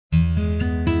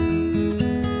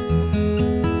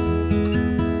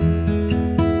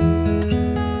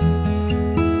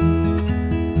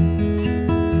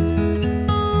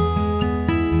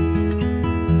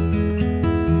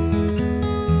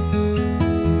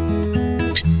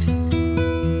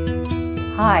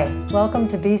Hi, welcome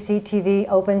to BCTV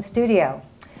Open Studio.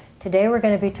 Today we're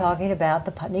going to be talking about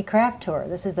the Putney Craft Tour.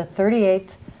 This is the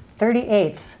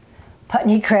 38th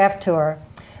Putney Craft Tour,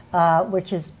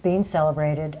 which is being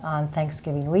celebrated on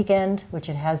Thanksgiving weekend, which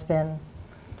it has been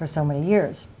for so many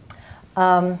years.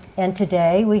 And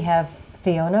today we have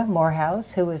Fiona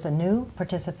Morehouse, who is a new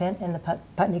participant in the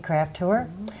Putney Craft Tour,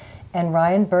 and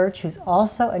Ryan Birch, who's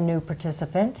also a new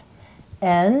participant,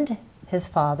 and his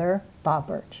father, Bob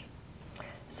Birch.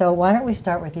 So why don't we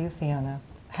start with you, Fiona?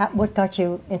 What got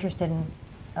you interested in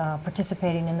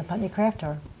participating in the Putney Craft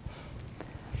Tour?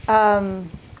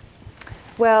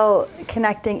 Well,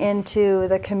 connecting into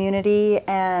the community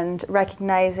and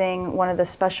recognizing one of the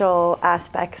special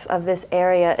aspects of this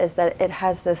area is that it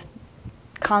has this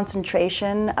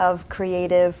concentration of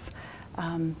creative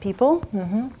people,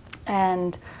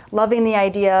 and loving the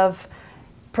idea of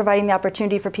providing the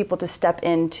opportunity for people to step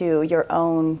into your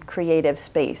own creative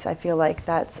space. I feel like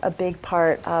that's a big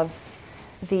part of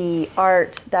the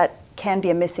art that can be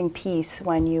a missing piece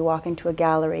when you walk into a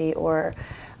gallery or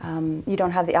you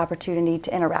don't have the opportunity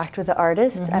to interact with the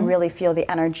artist and really feel the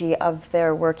energy of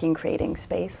their working, creating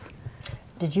space.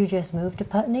 Did you just move to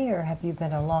Putney, or have you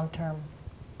been a long-term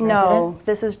resident? No,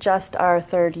 this is just our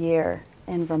third year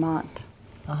in Vermont.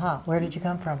 Where did you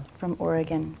come from? From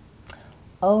Oregon.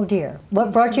 Oh dear.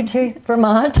 What brought you to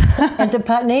Vermont and to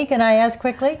Putney, can I ask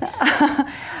quickly?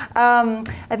 I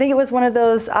think it was one of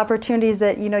those opportunities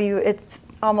that, it's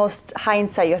almost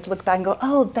hindsight. You have to look back and go,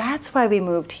 oh, that's why we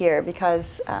moved here,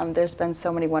 because there's been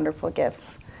so many wonderful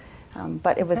gifts.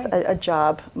 But it was a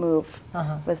job move,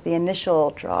 was the initial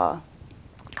draw.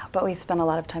 But we've spent a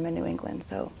lot of time in New England,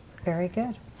 so. Very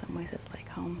good. In some ways it's like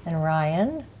home. And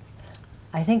Ryan,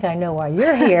 I think I know why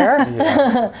you're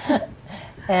here.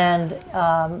 And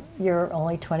you're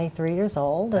only 23 years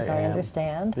old, as I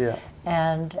understand. Yeah.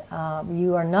 And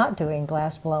you are not doing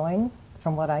glass blowing,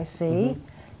 from what I see,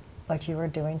 but you are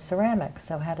doing ceramics.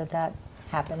 So how did that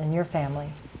happen in your family?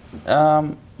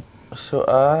 So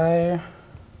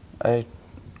I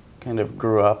kind of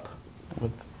grew up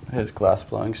with his glass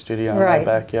blowing studio in my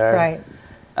backyard. Right.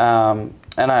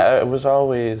 And I was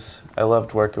always, I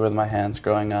loved working with my hands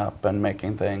growing up and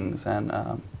making things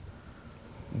and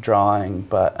drawing,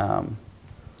 but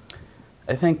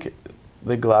I think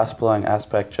the glass blowing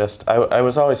aspect I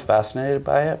was always fascinated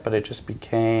by it, but it just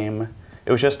became,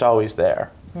 it was just always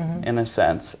there in a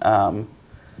sense.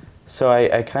 So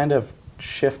I kind of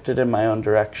shifted in my own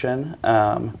direction.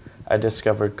 I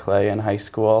discovered clay in high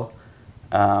school,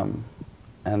 and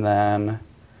then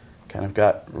kind of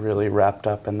got really wrapped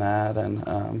up in that,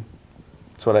 and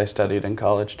it's what I studied in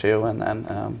college too, and then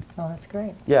oh, that's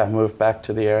great. Yeah, moved back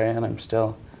to the area, and I'm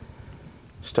still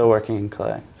working in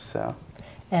clay. So.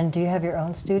 And do you have your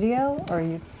own studio, or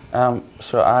you?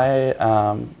 So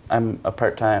I'm a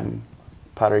part-time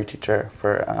pottery teacher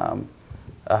for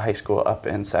a high school up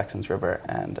in Saxons River,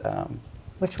 and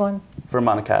which one?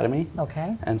 Vermont Academy.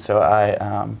 Okay. And so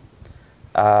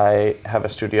I have a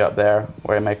studio up there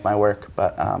where I make my work,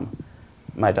 but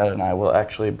my dad and I will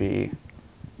actually be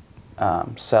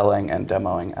selling and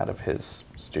demoing out of his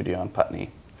studio in Putney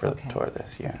for the tour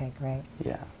this year. Okay, great.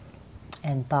 Yeah.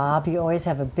 And Bob, you always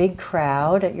have a big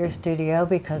crowd at your studio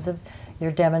because of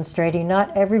your demonstrating.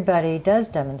 Not everybody does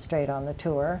demonstrate on the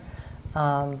tour,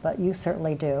 but you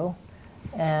certainly do.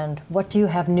 And what do you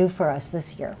have new for us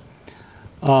this year?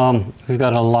 We've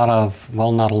got a lot of,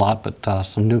 well, not a lot, but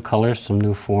some new colors, some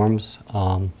new forms.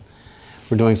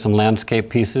 We're doing some landscape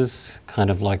pieces, kind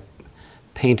of like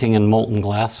painting in molten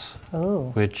glass.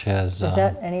 Ooh. Which has... Is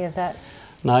that any of that?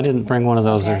 No, I didn't bring one of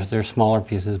those. Okay. They're smaller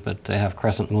pieces, but they have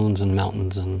crescent moons and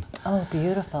mountains and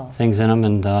beautiful things in them.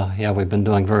 And yeah, we've been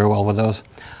doing very well with those.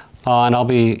 And I'll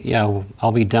be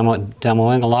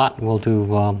demoing a lot. We'll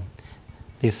do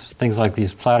these things like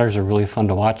these platters are really fun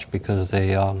to watch because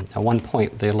they at one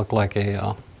point they look like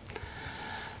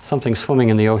something swimming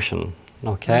in the ocean.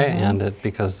 Okay, and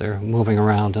because they're moving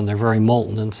around and they're very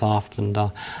molten and soft, and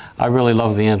I really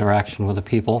love the interaction with the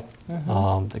people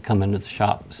that come into the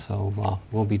shop. So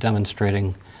we'll be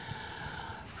demonstrating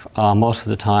most of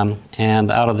the time.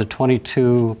 And out of the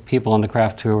 22 people on the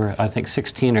craft tour, I think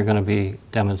 16 are going to be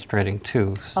demonstrating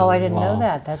too. So, I didn't know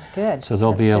that. That's good. So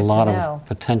there'll be a lot of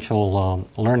potential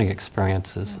learning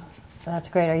experiences. That's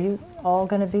great. Are you all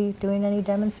going to be doing any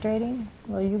demonstrating?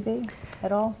 Will you be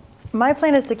at all? My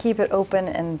plan is to keep it open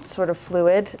and sort of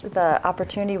fluid. The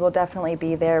opportunity will definitely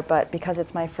be there, but because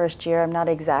it's my first year, I'm not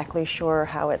exactly sure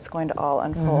how it's going to all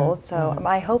unfold. So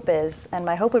my hope is, and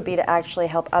my hope would be to actually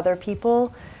help other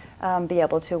people be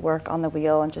able to work on the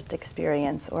wheel and just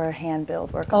experience or hand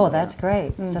build work on the wheel. Oh, that's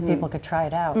great. So people could try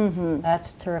it out.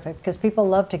 That's terrific because people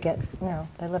love to get,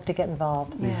 they love to get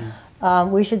involved.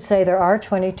 We should say there are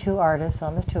 22 artists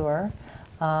on the tour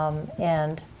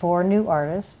and 4 new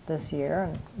artists this year,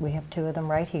 and we have 2 of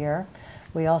them right here.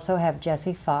 We also have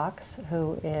Jesse Fox,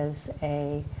 who is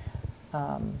a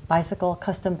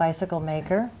custom bicycle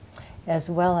maker, as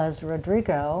well as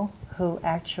Rodrigo, who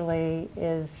actually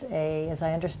is as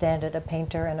I understand it, a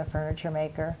painter and a furniture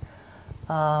maker.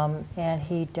 And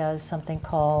he does something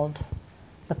called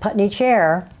the Putney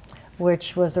Chair,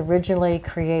 which was originally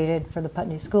created for the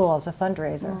Putney School as a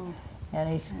fundraiser.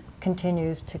 And he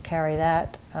continues to carry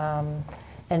that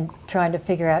and trying to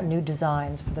figure out new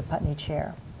designs for the Putney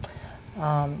Chair.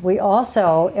 We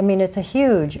also, it's a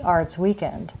huge arts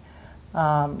weekend.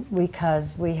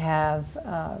 Because we have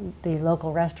the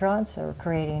local restaurants are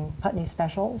creating Putney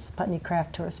specials, Putney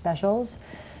Craft Tour specials,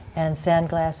 and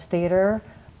Sandglass Theater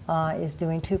is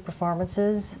doing 2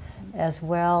 performances, as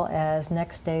well as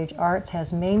Next Stage Arts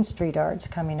has Main Street Arts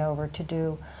coming over to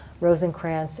do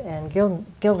Rosencrantz and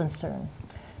Guildenstern.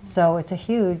 So it's a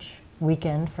huge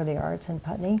weekend for the arts in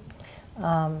Putney.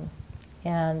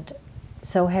 And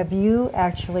so have you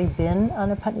actually been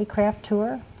on a Putney Craft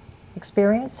Tour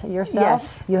experience yourself?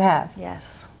 Yes. You have?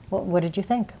 Yes. What did you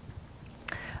think?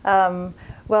 Well,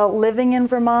 living in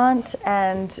Vermont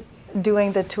and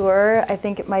doing the tour, I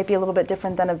think it might be a little bit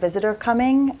different than a visitor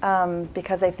coming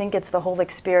because I think it's the whole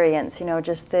experience,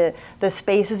 just the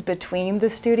spaces between the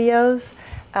studios.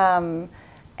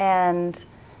 And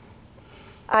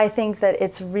I think that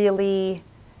it's really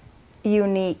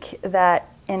unique that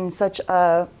in such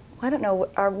a, I don't know,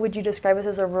 would you describe us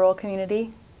as a rural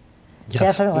community? Yes.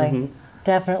 Definitely,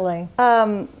 definitely.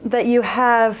 That you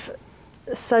have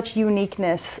such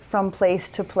uniqueness from place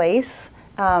to place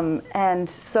and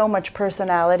so much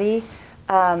personality.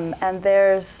 And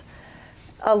there's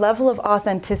a level of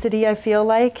authenticity, I feel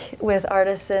like, with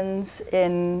artisans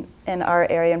in our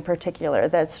area in particular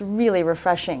that's really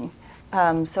refreshing.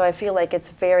 So I feel like it's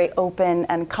very open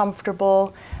and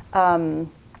comfortable and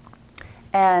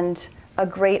a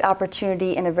great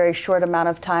opportunity in a very short amount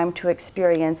of time to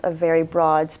experience a very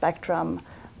broad spectrum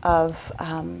of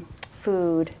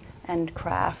food and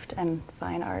craft and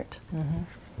fine art.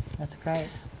 That's great.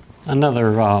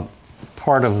 Another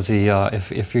part of the,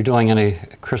 if you're doing any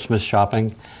Christmas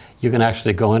shopping, you can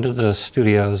actually go into the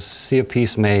studios, see a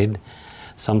piece made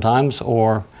sometimes,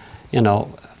 or,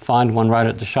 find one right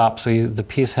at the shop so the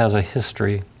piece has a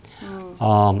history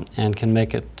and can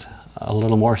make it a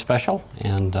little more special.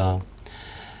 And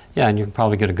yeah, and you can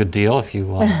probably get a good deal if you,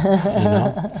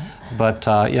 But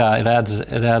yeah, it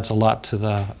adds a lot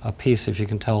to a piece if you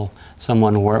can tell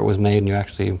someone where it was made and you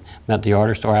actually met the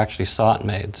artist or actually saw it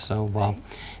made. So,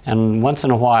 and once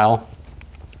in a while,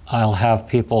 I'll have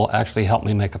people actually help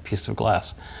me make a piece of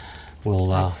glass.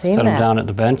 We'll set them down at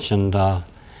the bench and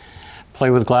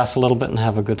play with glass a little bit and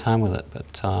have a good time with it.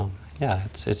 But yeah,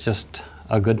 it's just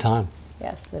a good time.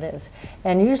 Yes, it is.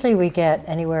 And usually we get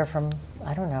anywhere from,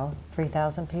 I don't know,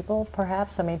 3,000 people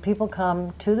perhaps. I mean, people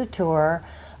come to the tour.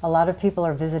 A lot of people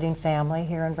are visiting family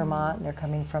here in Vermont, and they're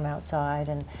coming from outside.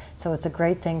 And so it's a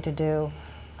great thing to do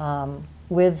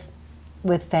with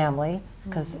family,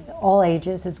 because all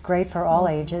ages, it's great for all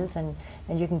ages. And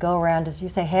you can go around, as you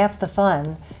say, half the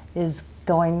fun is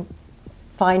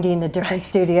finding the different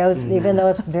studios, even though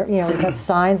it's very, we've got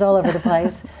signs all over the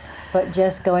place. But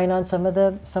just going on some of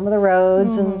the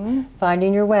roads and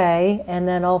finding your way, and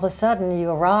then all of a sudden you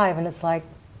arrive and it's like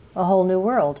a whole new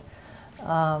world.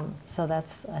 So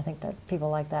I think that people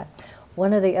like that.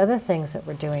 One of the other things that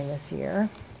we're doing this year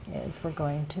is we're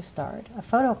going to start a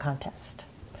photo contest.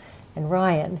 And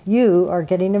Ryan, you are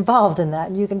getting involved in that,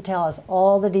 and you can tell us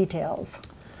all the details.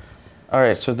 All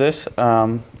right, so this,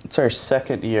 it's our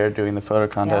second year doing the photo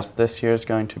contest. Yeah. This year is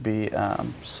going to be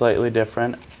slightly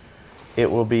different. It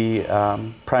will be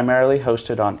primarily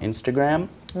hosted on Instagram,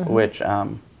 which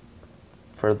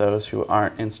for those who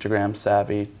aren't Instagram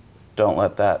savvy, don't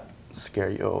let that scare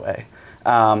you away.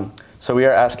 So we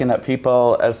are asking that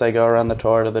people, as they go around the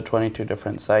tour to the 22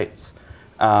 different sites,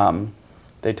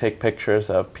 they take pictures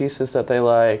of pieces that they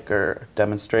like or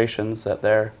demonstrations that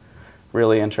they're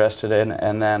really interested in.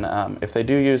 And then if they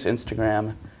do use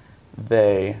Instagram,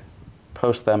 they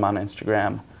post them on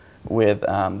Instagram with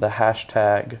the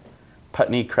hashtag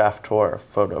Putney Craft Tour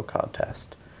Photo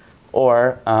Contest.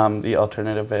 Or the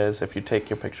alternative is if you take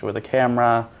your picture with a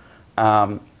camera,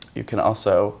 you can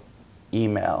also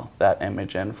email that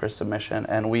image in for submission.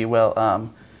 And we will,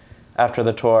 after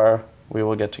the tour, we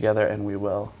will get together and we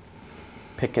will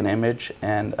pick an image,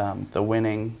 and the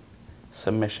winning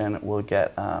submission will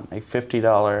get a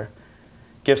 $50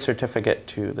 gift certificate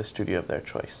to the studio of their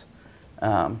choice.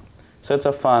 So it's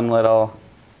a fun little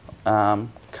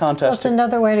contest. Well, it's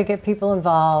another way to get people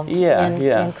involved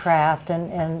in craft,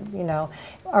 and you know,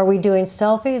 are we doing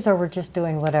selfies or we're just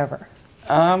doing whatever?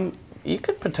 You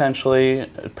could potentially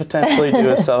do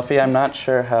a selfie. I'm not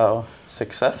sure how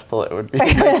successful it would be in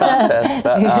the contest,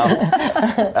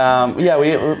 but yeah, we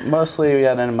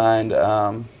had in mind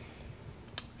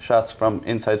shots from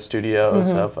inside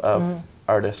studios of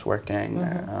artists working.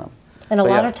 And a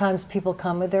lot of times people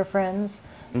come with their friends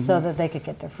so that they could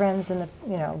get their friends in the,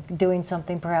 you know, doing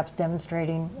something, perhaps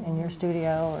demonstrating in your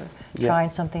studio or trying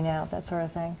something out, that sort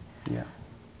of thing. Yeah.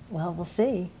 Well, we'll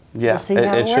see. Yeah, we'll see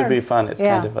how it should be fun. It's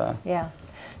kind of a... Yeah.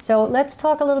 So let's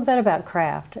talk a little bit about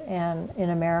craft and in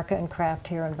America and craft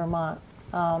here in Vermont.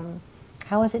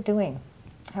 How is it doing?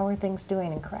 How are things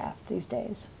doing in craft these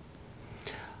days?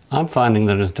 I'm finding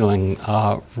that it's doing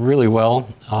really well.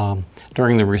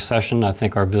 During the recession, I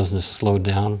think our business slowed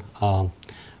down.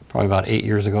 Probably about 8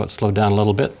 years ago, it slowed down a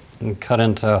little bit and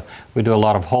we do a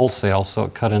lot of wholesale, so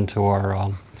it cut into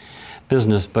our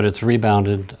business, but it's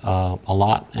rebounded a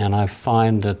lot, and I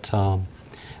find that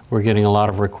we're getting a lot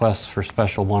of requests for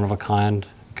special one-of-a-kind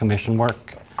commission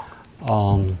work.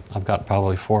 I've got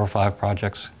probably 4 or 5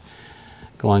 projects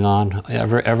going on.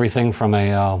 Everything from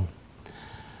a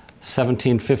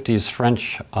 1750s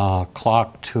French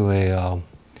clock to a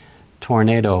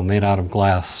tornado made out of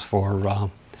glass for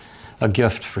a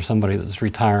gift for somebody that's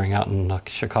retiring out in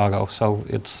Chicago. So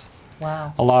it's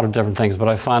a lot of different things, but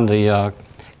I find the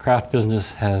craft business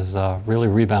has really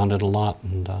rebounded a lot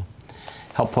and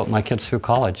helped put my kids through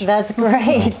college. That's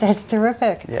great. That's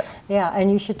terrific. Yeah. Yeah,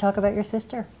 and you should talk about your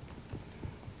sister.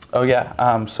 Oh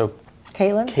yeah. So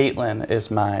Caitlin? Caitlin is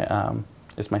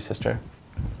my sister,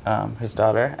 his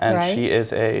daughter, and she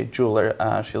is a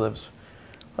jeweler. She lives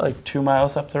like 2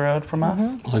 miles up the road from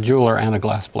us. A jeweler and a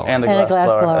glass blower. And a glass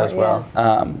blower as well.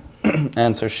 Yes.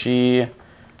 And so she's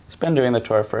been doing the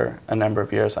tour for a number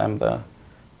of years. I'm the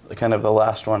kind of the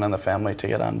last one in the family to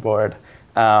get on board.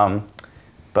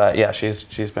 But yeah,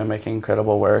 she's been making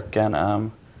incredible work,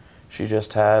 and she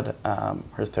just had her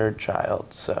 3rd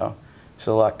child, so there's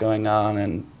a lot going on,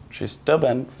 and she's still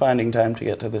been finding time to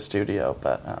get to the studio.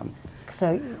 But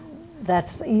so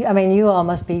that's, I mean, you all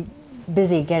must be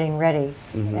busy getting ready,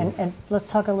 and let's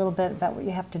talk a little bit about what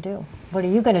you have to do. What are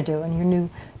you going to do in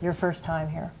your first time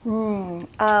here?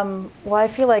 Well, I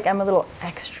feel like I'm a little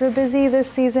extra busy this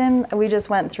season. We just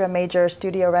went through a major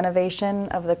studio renovation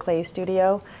of the clay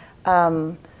studio.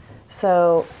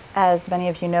 So as many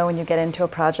of you know, when you get into a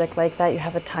project like that, you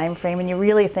have a time frame, and you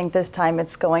really think this time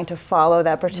it's going to follow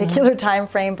that particular time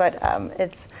frame, but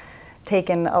it's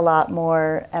taken a lot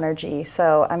more energy.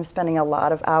 So I'm spending a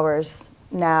lot of hours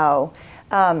now,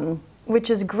 which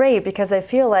is great because I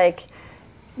feel like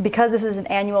because this is an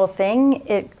annual thing,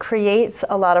 it creates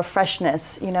a lot of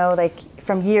freshness. You know, like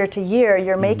from year to year,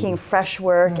 you're making fresh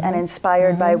work and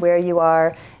inspired by where you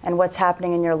are and what's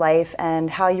happening in your life and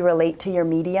how you relate to your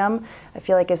medium. I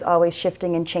feel like is always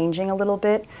shifting and changing a little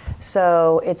bit.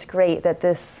 So it's great that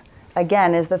this,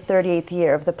 again, is the 38th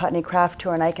year of the Putney Craft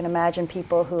Tour, and I can imagine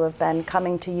people who have been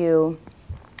coming to you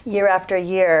year after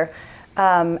year,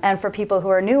 and for people who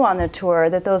are new on the tour,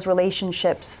 that those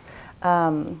relationships,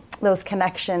 those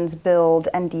connections build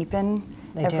and deepen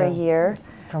every year.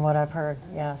 From what I've heard,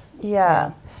 yes.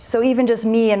 Yeah. So even just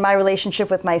me and my relationship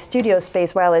with my studio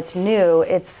space, while it's new,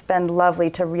 it's been lovely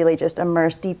to really just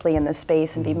immerse deeply in the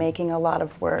space and be making a lot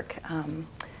of work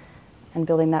and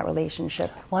building that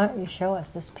relationship. Why don't you show us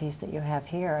this piece that you have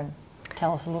here and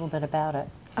tell us a little bit about it?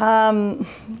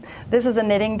 This is a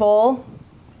knitting bowl.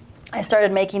 I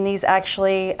started making these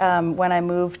actually when I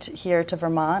moved here to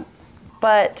Vermont,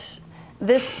 but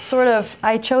this sort of,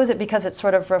 I chose it because it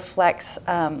sort of reflects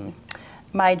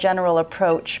my general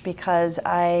approach, because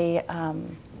I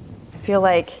feel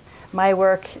like my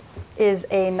work is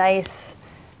a nice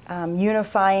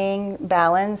unifying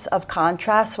balance of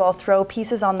contrast. So I'll throw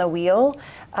pieces on the wheel,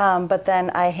 but then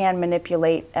I hand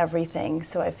manipulate everything.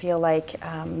 So I feel like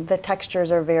the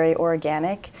textures are very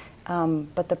organic,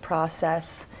 but the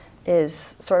process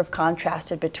is sort of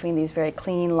contrasted between these very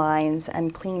clean lines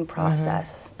and clean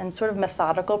process and sort of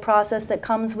methodical process that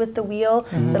comes with the wheel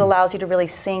that allows you to really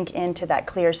sink into that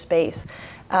clear space.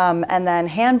 And then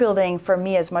hand building for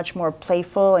me is much more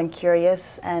playful and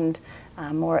curious and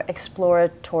more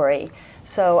exploratory.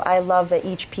 So I love that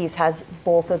each piece has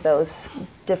both of those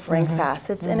differing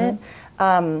facets in it.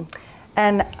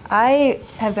 And I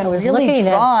have been really looking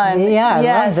drawn I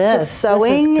love to this.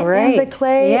 sewing This is great. in the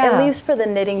clay, Yeah. at least for the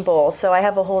knitting bowl. So I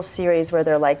have a whole series where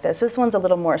they're like this. This one's a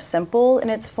little more simple in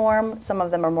its form. Some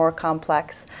of them are more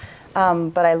complex.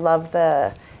 But I love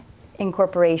the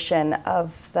incorporation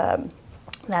of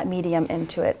that medium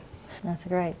into it. That's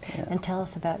great. Yeah. And tell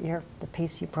us about the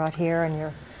piece you brought here and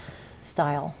your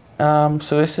style.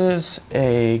 So this is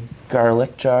a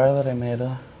garlic jar that I made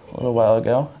a little while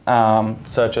ago.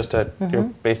 So just your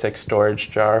basic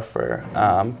storage jar for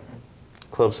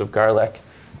cloves of garlic.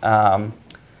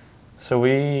 So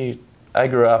I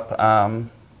grew up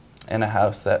in a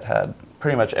house that had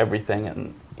pretty much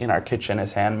everything in our kitchen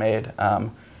is handmade,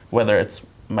 whether it's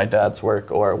my dad's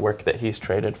work or work that he's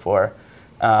traded for.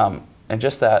 And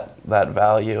just that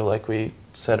value, like we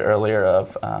said earlier,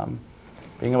 of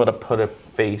being able to put a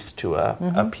face to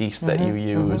a piece that you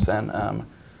use and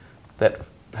that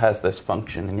has this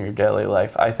function in your daily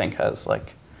life, I think has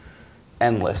like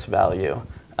endless value.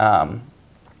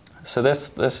 So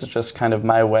this is just kind of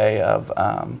my way of,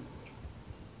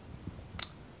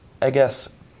 I guess,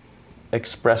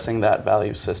 expressing that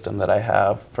value system that I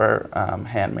have for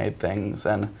handmade things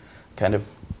and kind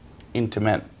of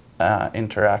intimate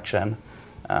interaction.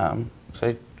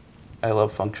 So I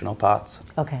love functional pots.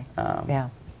 Okay. Yeah.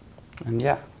 And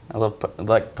yeah, I love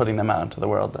putting them out into the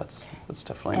world. That's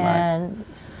definitely And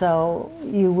so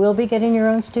you will be getting your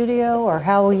own studio, or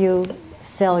how will you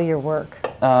sell your work?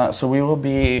 So we'll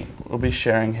be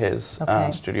sharing his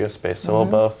studio space. So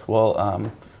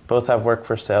we'll both have work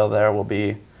for sale there. We'll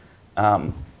be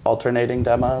alternating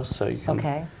demos, so you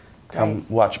can come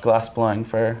watch glass blowing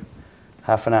for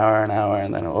half an hour,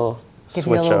 and then we'll give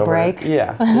switch you a little over. break.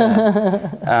 Yeah.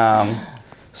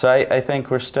 So I think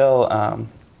we're still,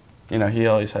 he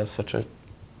always has such a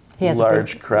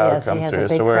large crowd come through.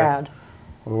 So we're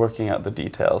working out the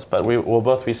details, but we'll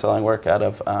both be selling work out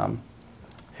of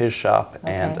his shop,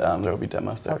 and there will be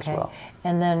demos there as well.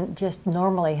 And then just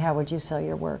normally, how would you sell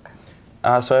your work?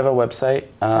 So I have a website,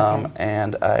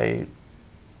 and I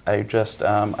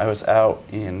was out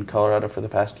in Colorado for the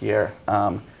past year.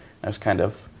 I was kind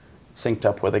of synced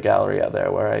up with a gallery out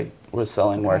there where I was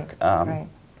selling work.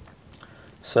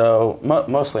 So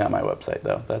mostly on my website,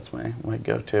 though. That's my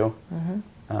go-to.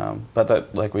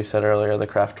 But like we said earlier, the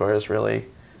craft tour is really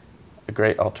a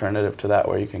great alternative to that,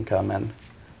 where you can come and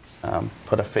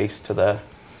put a face to the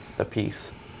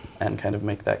piece and kind of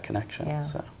make that connection.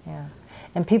 Yeah.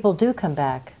 And people do come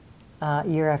back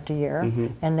year after year,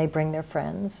 and they bring their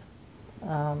friends.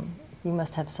 You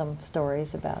must have some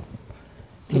stories about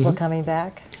people coming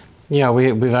back. Yeah,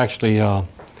 we've actually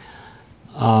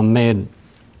made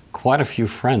quite a few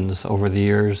friends over the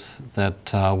years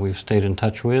that we've stayed in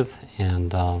touch with,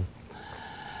 and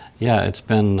yeah, it's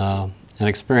been an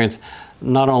experience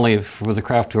not only for the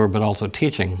craft tour but also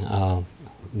teaching.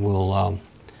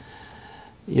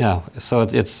 So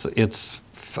it's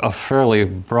a fairly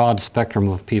broad spectrum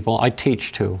of people. I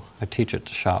teach too. I teach at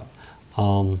the shop,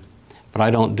 but I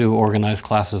don't do organized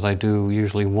classes. I do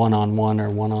usually one-on-one or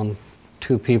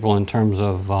one-on-two people in terms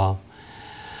of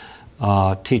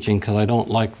teaching, because I don't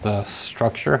like the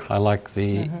structure. I like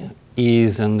the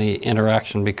ease and the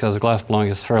interaction, because glass blowing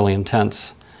is fairly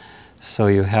intense. So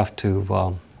you have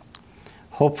to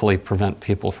hopefully prevent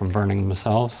people from burning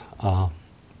themselves.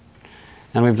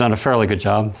 And we've done a fairly good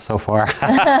job so far.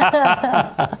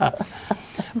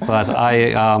 But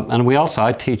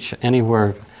I teach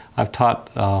anywhere. I've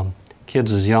taught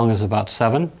kids as young as about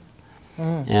 7.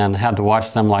 And had to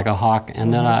watch them like a hawk.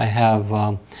 And then I have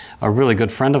a really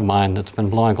good friend of mine that's been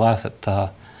blowing glass at the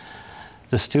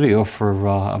studio for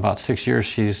about 6 years.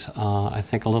 She's, I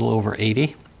think, a little over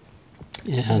 80.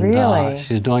 And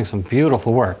she's doing some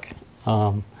beautiful work.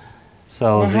 Now,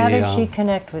 how did she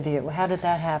connect with you? How did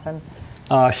that happen?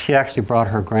 She actually brought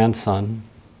her grandson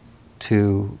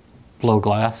to blow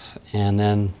glass, and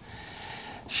then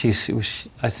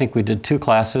I think we did 2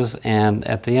 classes, and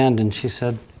at the end, and she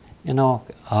said, can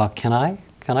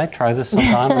I try this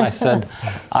sometime? And I said,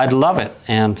 I'd love it.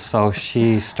 And so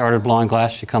she started blowing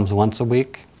glass. She comes once a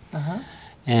week.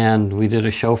 And we did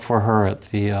a show for her at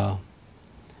the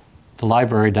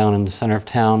library down in the center of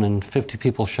town, and 50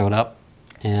 people showed up.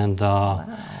 And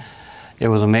it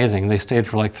was amazing. They stayed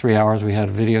for like 3 hours. We had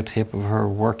a videotape of her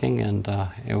working, and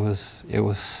it was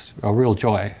a real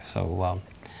joy. So,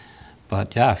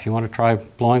 but yeah, if you want to try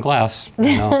blowing glass,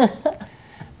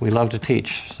 we love to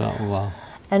teach. So.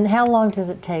 And how long does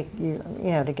it take you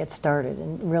to get started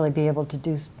and really be able to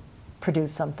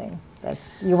produce something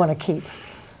that's you want to keep?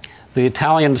 The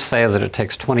Italians say that it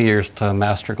takes 20 years to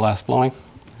master glass blowing.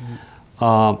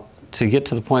 To get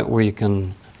to the point where you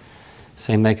can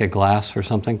say, make a glass or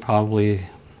something, probably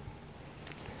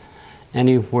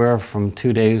anywhere from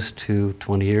 2 days to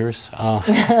 20 years.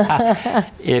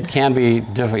 It can be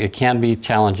difficult. It can be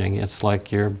challenging. It's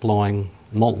like you're blowing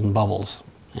molten bubbles,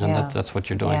 and Yeah. that's what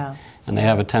you're doing. Yeah. And they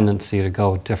have a tendency to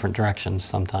go different directions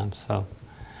sometimes. So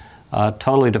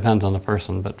totally depends on the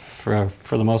person, but for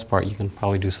the most part, you can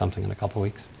probably do something in a couple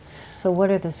weeks. So what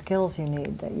are the skills you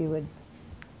need that you would...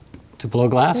 To blow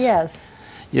glass? Yes.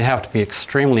 You have to be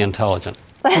extremely intelligent.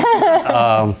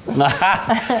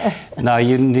 No,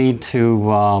 you need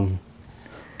to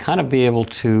kind of be able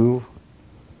to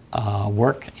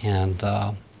work and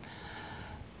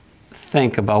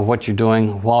think about what you're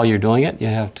doing while you're doing it. You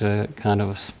have to kind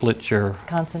of split your...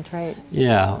 Concentrate.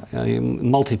 Yeah,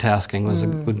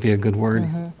 multitasking would be a good word.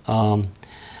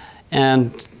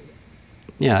 And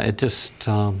yeah, it just,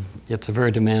 it's a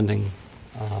very demanding,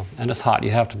 and it's hot.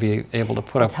 You have to be able to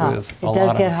put It's up hot. with It a does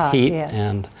lot get of hot, heat yes.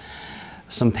 and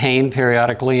some pain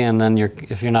periodically, and then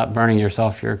if you're not burning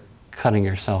yourself, you're cutting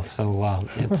yourself. So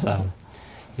it's,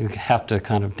 you have to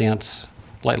kind of dance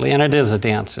lightly, and it is a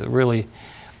dance. It really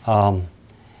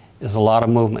is a lot of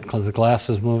movement because the glass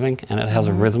is moving and it has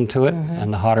a rhythm to it,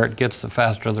 and the hotter it gets, the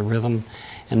faster the rhythm,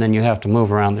 and then you have to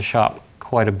move around the shop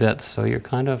quite a bit. So you're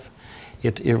kind of,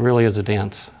 it really is a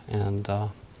dance, and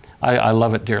I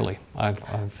love it dearly. I've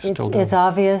still done It's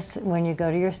obvious when you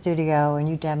go to your studio and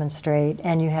you demonstrate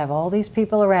and you have all these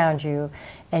people around you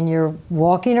and you're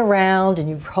walking around and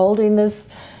you're holding this,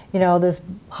 you know, this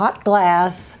hot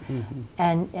glass,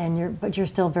 but you're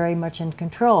still very much in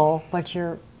control, but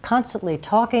you're constantly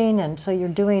talking, and so you're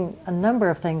doing a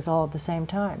number of things all at the same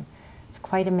time. It's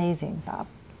quite amazing, Bob.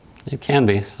 It can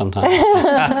be sometimes.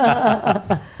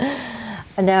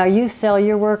 And now you sell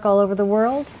your work all over the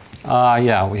world?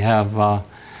 Yeah, we have,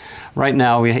 right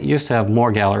now we used to have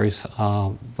more galleries,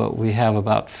 but we have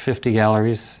about 50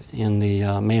 galleries in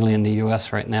the, mainly in the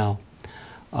US right now,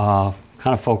 kind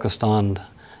of focused on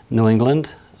New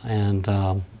England, and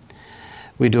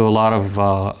we do a lot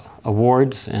of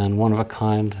awards and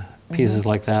one-of-a-kind pieces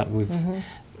like that. We've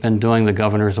been doing the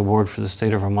Governor's Award for the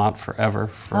state of Vermont forever,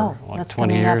 for like that's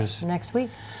 20 coming years. up next week.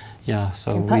 Yeah,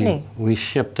 so In Putney. we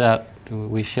shipped that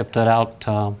out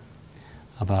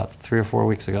about 3 or 4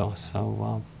 weeks ago.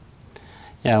 So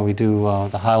yeah, we do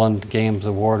the Highland Games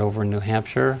Award over in New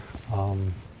Hampshire.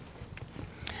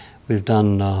 We've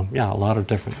done yeah, a lot of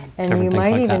different And different you things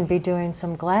might like even that. be doing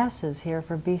some glasses here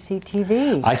for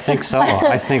BCTV. I think so.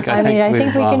 I think I think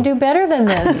we've, we can do better than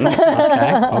this.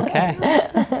 Okay.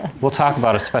 We'll talk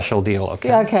about a special deal.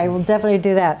 Okay. Okay, we'll definitely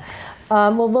do that.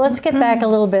 Well, let's get back a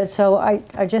little bit. So I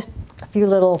just a few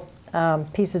little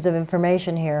pieces of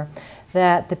information here.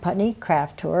 That the Putney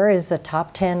Craft Tour is a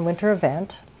top 10 winter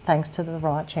event, thanks to the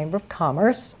Vermont Chamber of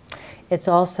Commerce. It's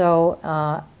also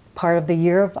part of the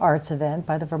Year of Arts event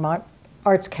by the Vermont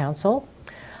Arts Council.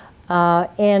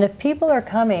 And if people are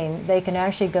coming, they can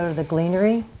actually go to the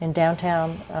Gleanery in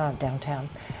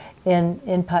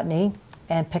in Putney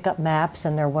and pick up maps,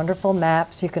 and they're wonderful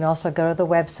maps. You can also go to the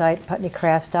website,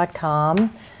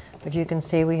 putneycrafts.com, but you can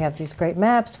see we have these great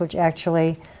maps which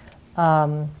actually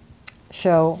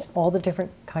show all the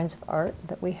different kinds of art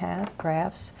that we have,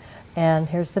 crafts. And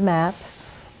here's the map.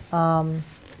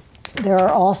 There are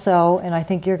also, and I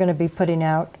think you're going to be putting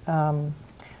out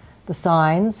the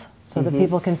signs so that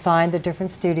people can find the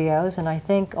different studios. And I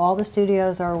think all the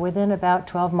studios are within about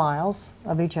 12 miles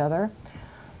of each other.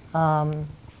 And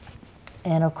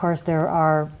of course, there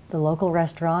are the local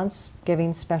restaurants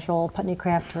giving special Putney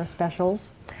Craft Tour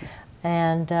specials.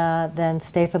 And then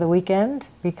stay for the weekend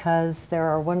because there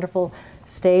are wonderful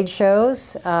stage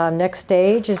shows. Next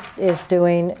Stage is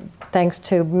doing, thanks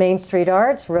to Main Street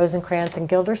Arts, Rosencrantz and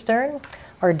Guildenstern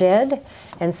are dead,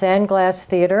 and Sandglass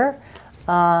Theater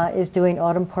is doing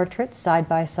autumn portraits side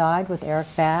by side with Eric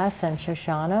Bass and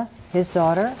Shoshana, his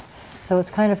daughter. So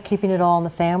it's kind of keeping it all in the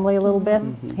family a little bit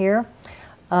here.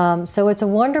 So it's a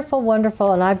wonderful,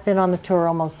 wonderful, and I've been on the tour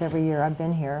almost every year I've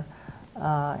been here.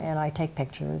 And I take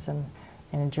pictures and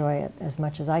enjoy it as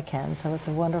much as I can. So it's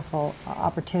a wonderful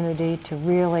opportunity to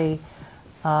really,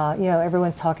 you know,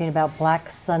 everyone's talking about Black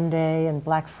Sunday and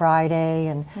Black Friday,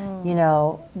 and you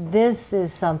know, this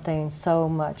is something so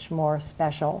much more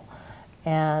special.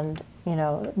 And you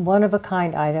know,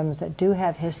 one-of-a-kind items that do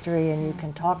have history, and you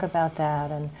can talk about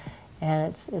that, and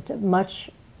it's a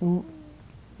much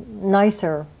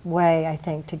nicer way, I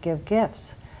think, to give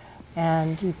gifts.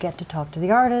 And you get to talk to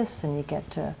the artists, and you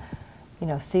get to, you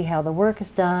know, see how the work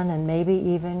is done, and maybe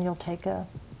even you'll take a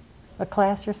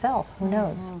class yourself. Who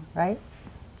knows, right?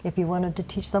 If you wanted to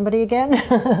teach somebody again.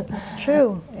 That's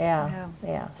true.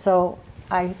 Yeah. So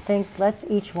I think let's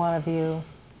each one of you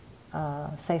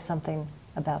say something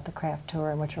about the craft tour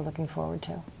and what you're looking forward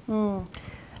to.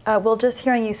 Well, just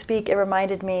hearing you speak, it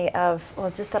reminded me of,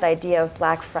 well, just that idea of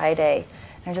Black Friday.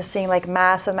 And just seeing like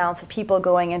mass amounts of people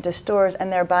going into stores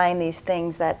and they're buying these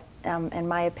things that, in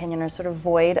my opinion, are sort of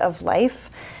void of life.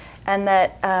 And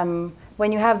that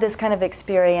when you have this kind of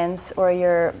experience, or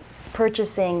you're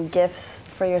purchasing gifts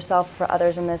for yourself, for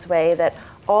others in this way, that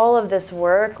all of this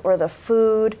work or the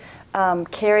food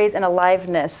carries an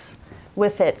aliveness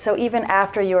with it. So even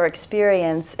after your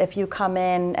experience, if you come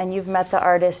in and you've met the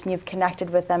artist and you've connected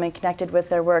with them and connected with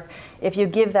their work, if you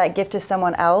give that gift to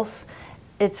someone else,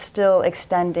 it's still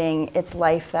extending its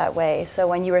life that way. So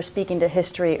when you were speaking to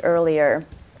history earlier,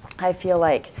 I feel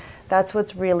like that's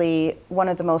what's really one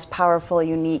of the most powerful,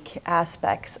 unique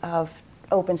aspects of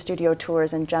open studio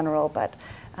tours in general, but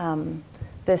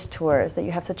this tour is that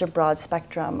you have such a broad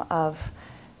spectrum of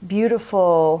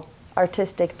beautiful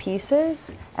artistic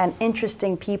pieces and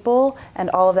interesting people, and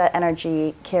all of that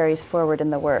energy carries forward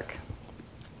in the work.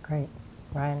 Great.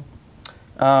 Ryan?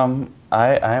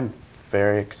 I'm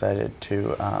very excited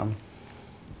to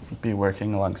be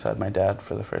working alongside my dad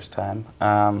for the first time.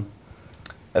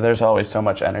 There's always so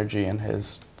much energy in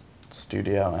his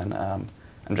studio, and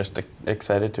I'm just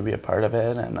excited to be a part of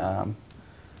it. And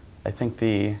I think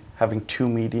having two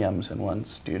mediums in one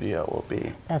studio will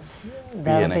be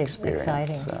an experience.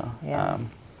 Exciting. So, Yeah.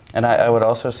 and I would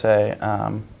also say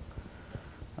I'm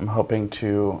hoping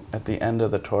to, at the end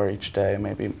of the tour each day,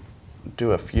 maybe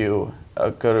do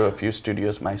go to a few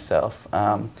studios myself.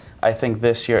 I think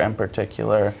this year in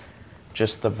particular,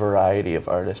 just the variety of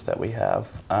artists that we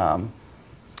have,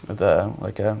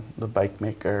 the bike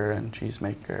maker and cheese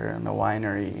maker and a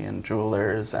winery and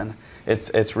jewelers, and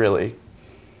it's really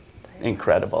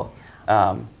incredible.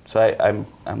 So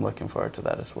I'm looking forward to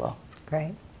that as well.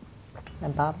 Great.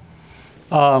 And Bob?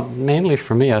 Mainly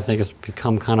for me, I think it's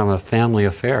become kind of a family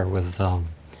affair with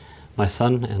my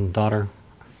son and daughter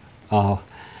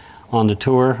on the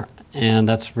tour, and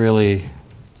that's really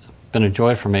been a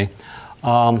joy for me.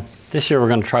 This year we're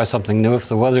going to try something new. If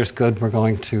the weather's good, we're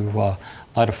going to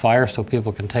light a fire so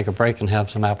people can take a break and have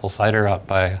some apple cider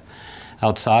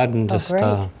outside and just,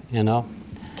 you know.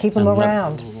 Keep them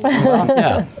around. Well,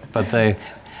 yeah, but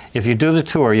if you do the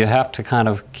tour, you have to kind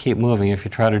of keep moving if you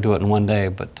try to do it in one day,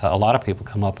 but a lot of people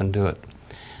come up and do it,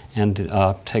 and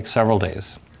take several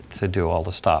days to do all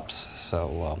the stops.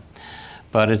 So,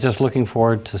 but it's just looking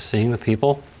forward to seeing the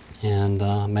people and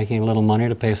making a little money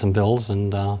to pay some bills,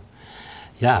 and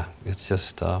yeah, it's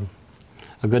just a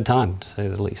good time, to say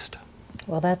the least.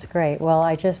 Well, that's great. Well,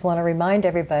 I just want to remind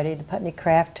everybody the Putney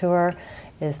Craft Tour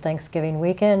is Thanksgiving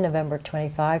weekend, November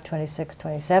 25, 26,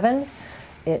 27.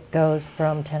 It goes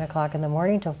from 10 o'clock in the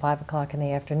morning till 5 o'clock in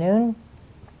the afternoon.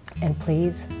 And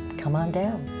please come on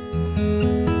down.